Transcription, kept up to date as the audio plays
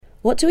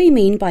What do we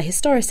mean by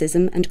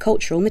historicism and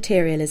cultural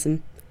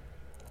materialism?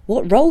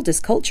 What role does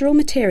cultural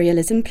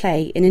materialism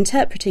play in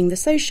interpreting the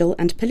social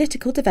and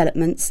political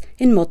developments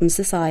in modern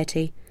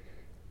society?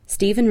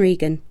 Stephen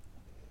Regan.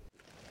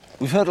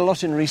 We've heard a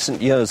lot in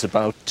recent years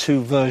about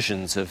two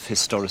versions of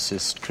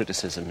historicist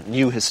criticism.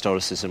 New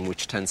historicism,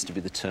 which tends to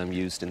be the term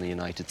used in the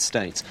United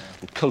States,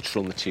 and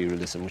cultural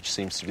materialism, which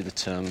seems to be the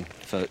term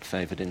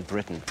favoured in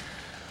Britain.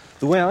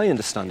 The way I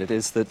understand it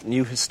is that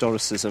new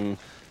historicism,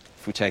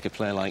 if we take a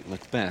play like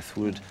Macbeth,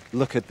 would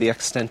look at the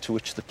extent to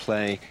which the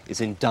play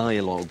is in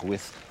dialogue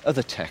with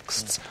other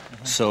texts.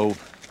 So,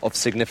 of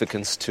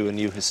significance to a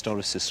new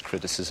historicist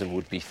criticism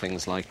would be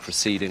things like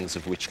proceedings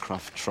of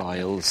witchcraft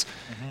trials,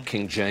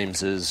 King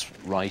James's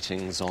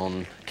writings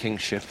on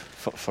kingship,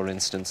 for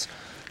instance.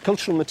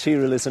 Cultural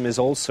materialism is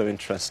also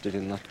interested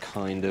in that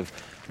kind of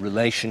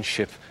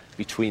relationship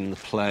between the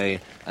play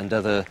and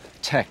other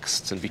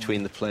texts and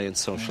between the play and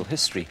social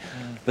history,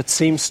 but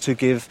seems to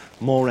give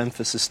more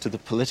emphasis to the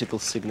political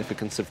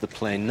significance of the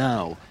play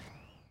now.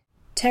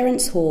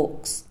 Terence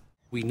Hawkes.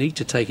 We need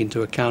to take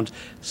into account,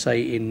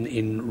 say,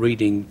 in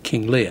reading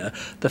King Lear,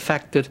 the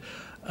fact that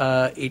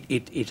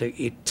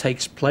it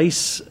takes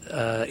place,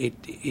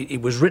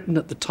 it was written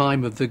at the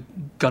time of the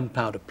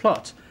Gunpowder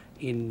Plot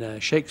in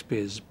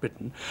Shakespeare's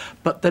Britain,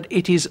 but that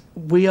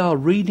we are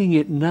reading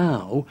it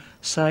now,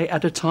 say,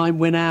 at a time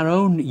when our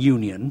own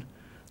union,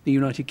 the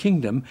United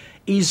Kingdom,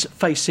 is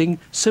facing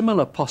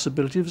similar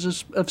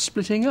possibilities of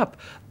splitting up.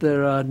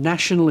 There are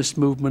nationalist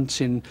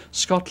movements in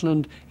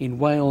Scotland, in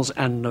Wales,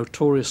 and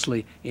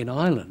notoriously in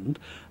Ireland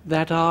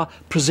that are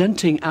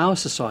presenting our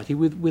society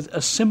with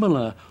a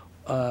similar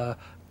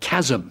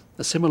chasm,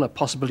 a similar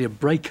possibility of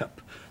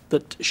breakup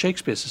that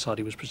Shakespeare's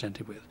society was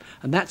presented with.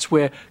 And that's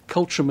where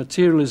cultural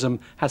materialism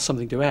has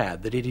something to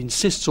add, that it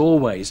insists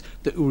always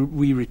that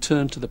we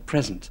return to the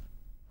present.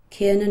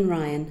 Kiernan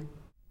Ryan.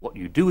 What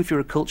you do if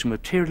you're a culture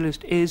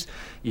materialist is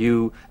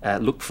you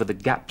look for the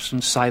gaps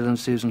and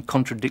silences and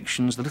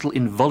contradictions, the little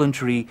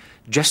involuntary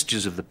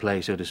gestures of the play,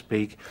 so to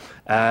speak,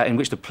 in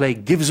which the play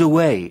gives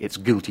away its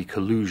guilty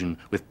collusion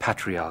with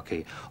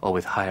patriarchy or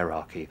with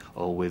hierarchy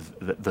or with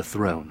the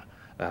throne,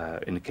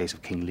 in the case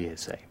of King Lear,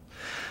 say.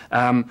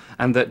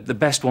 And that the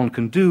best one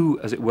can do,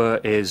 as it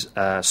were, is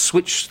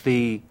switch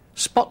the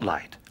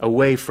spotlight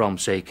away from,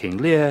 say, King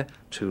Lear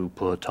to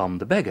poor Tom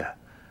the beggar.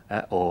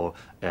 Or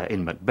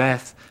in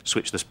Macbeth,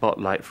 switch the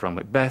spotlight from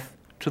Macbeth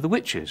to the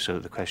witches, so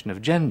that the question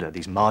of gender,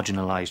 these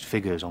marginalised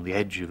figures on the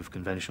edge of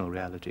conventional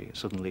reality, are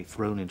suddenly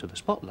thrown into the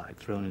spotlight,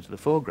 thrown into the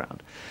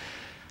foreground.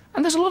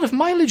 And there's a lot of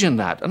mileage in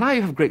that, and I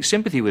have great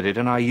sympathy with it,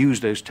 and I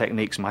use those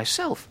techniques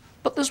myself.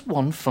 But there's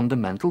one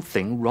fundamental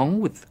thing wrong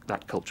with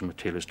that culture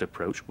materialist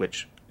approach,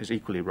 which is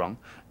equally wrong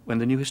when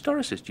the new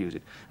historicists use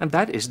it, and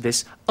that is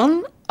this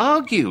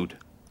unargued,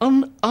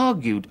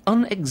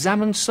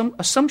 unexamined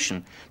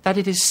assumption that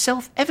it is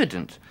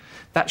self-evident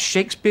that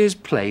Shakespeare's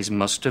plays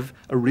must have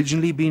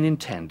originally been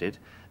intended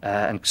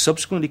and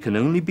subsequently can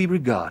only be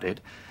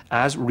regarded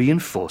as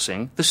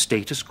reinforcing the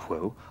status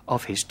quo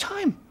of his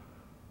time,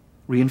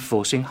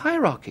 reinforcing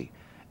hierarchy,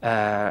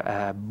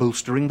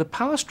 bolstering the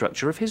power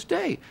structure of his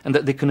day, and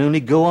that they can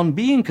only go on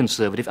being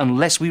conservative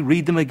unless we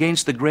read them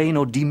against the grain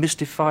or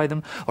demystify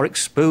them or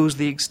expose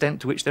the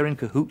extent to which they're in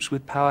cahoots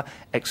with power,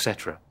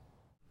 etc.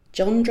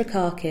 John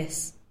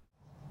Drakakis.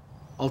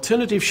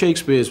 Alternative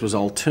Shakespeare's was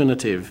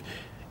alternative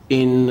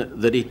in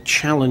that it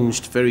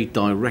challenged very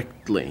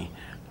directly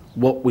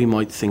what we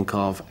might think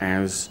of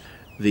as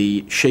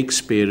the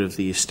Shakespeare of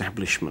the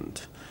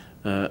establishment,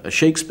 a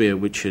Shakespeare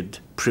which had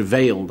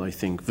prevailed, I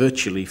think,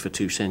 virtually for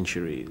 2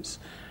 centuries,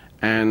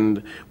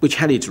 and which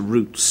had its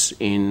roots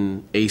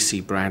in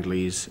A.C.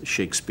 Bradley's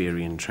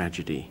Shakespearean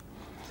tragedy.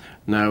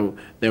 Now,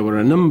 there were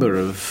a number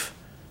of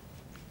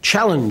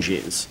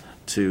challenges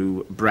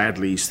to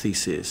Bradley's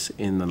thesis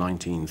in the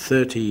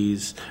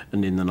 1930s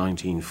and in the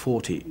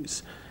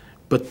 1940s,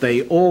 but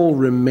they all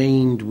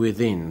remained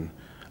within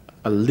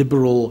a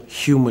liberal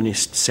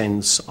humanist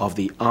sense of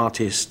the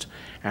artist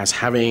as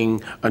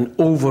having an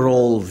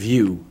overall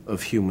view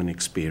of human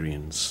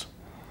experience.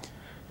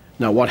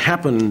 Now, what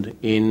happened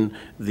in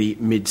the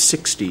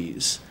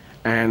mid-60s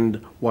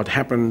and what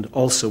happened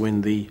also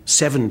in the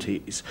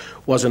 70s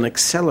was an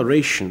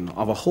acceleration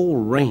of a whole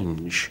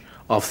range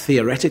of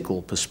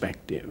theoretical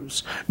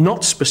perspectives,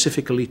 not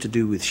specifically to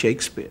do with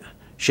Shakespeare.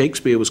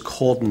 Shakespeare was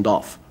cordoned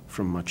off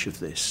from much of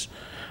this,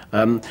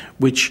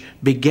 which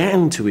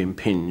began to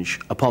impinge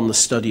upon the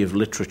study of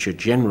literature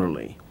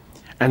generally,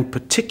 and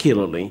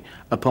particularly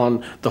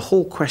upon the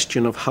whole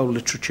question of how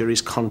literature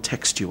is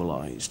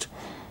contextualized.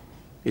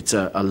 It's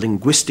a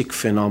linguistic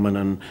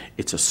phenomenon,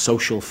 it's a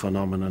social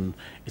phenomenon,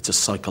 it's a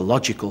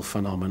psychological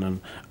phenomenon,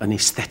 an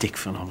aesthetic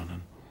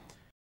phenomenon.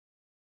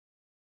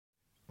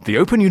 The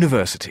Open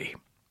University.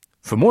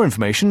 For more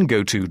information,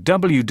 go to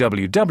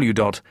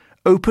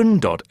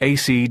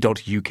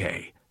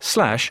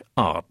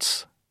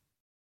www.open.ac.uk/arts.